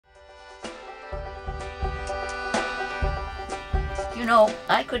You know,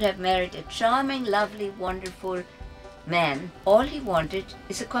 I could have married a charming, lovely, wonderful man. All he wanted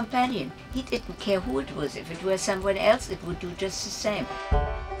is a companion. He didn't care who it was. If it were someone else, it would do just the same.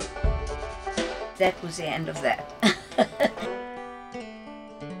 That was the end of that.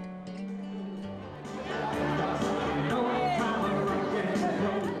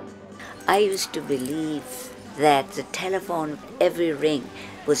 I used to believe that the telephone, every ring,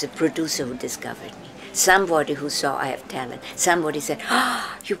 was a producer who discovered me. Somebody who saw I have talent. Somebody said,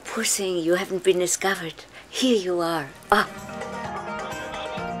 "Ah, you poor thing, you haven't been discovered. Here you are." Ah.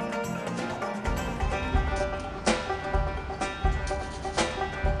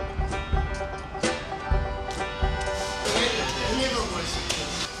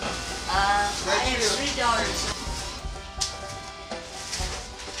 I have $3.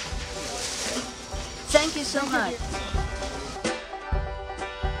 Thank you so much.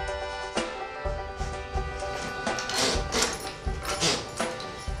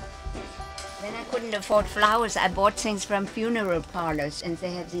 When I couldn't afford flowers, I bought things from funeral parlors, and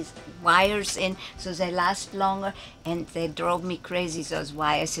they have these wires in so they last longer, and they drove me crazy, those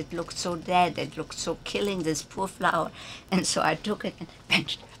wires. It looked so dead, it looked so killing, this poor flower. And so I took it and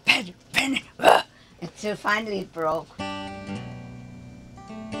pinched, until finally it broke.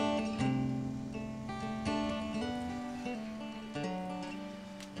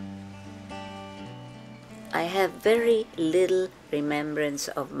 I have very little remembrance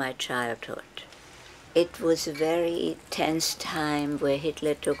of my childhood. It was a very tense time where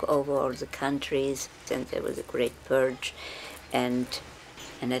Hitler took over all the countries, and there was a great purge, and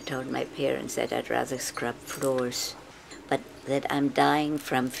I told my parents that I'd rather scrub floors, but that I'm dying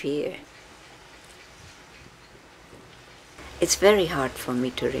from fear. It's very hard for me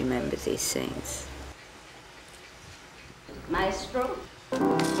to remember these things. Maestro?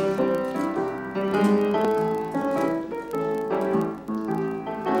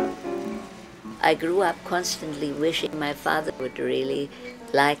 I grew up constantly wishing my father would really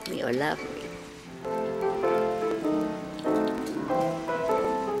like me or love me.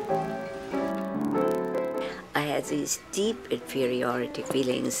 I had these deep inferiority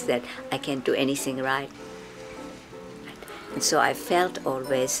feelings that I can't do anything right. And so I felt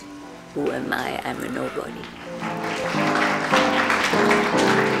always, who am I? I'm a nobody.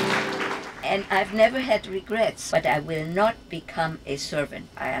 And I've never had regrets, but I will not become a servant.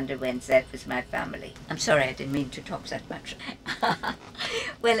 I underwent that with my family. I'm sorry, I didn't mean to talk that much.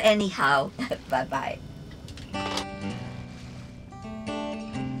 Well, anyhow, bye-bye.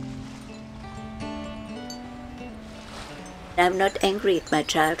 I'm not angry at my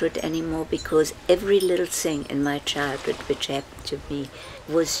childhood anymore, because every little thing in my childhood which happened to me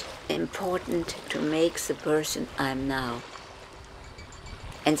was important to make the person I'm now.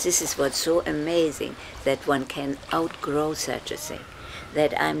 And this is what's so amazing, that one can outgrow such a thing,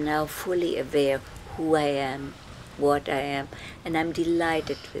 that I'm now fully aware who I am, what I am, and I'm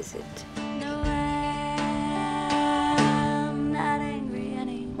delighted with it.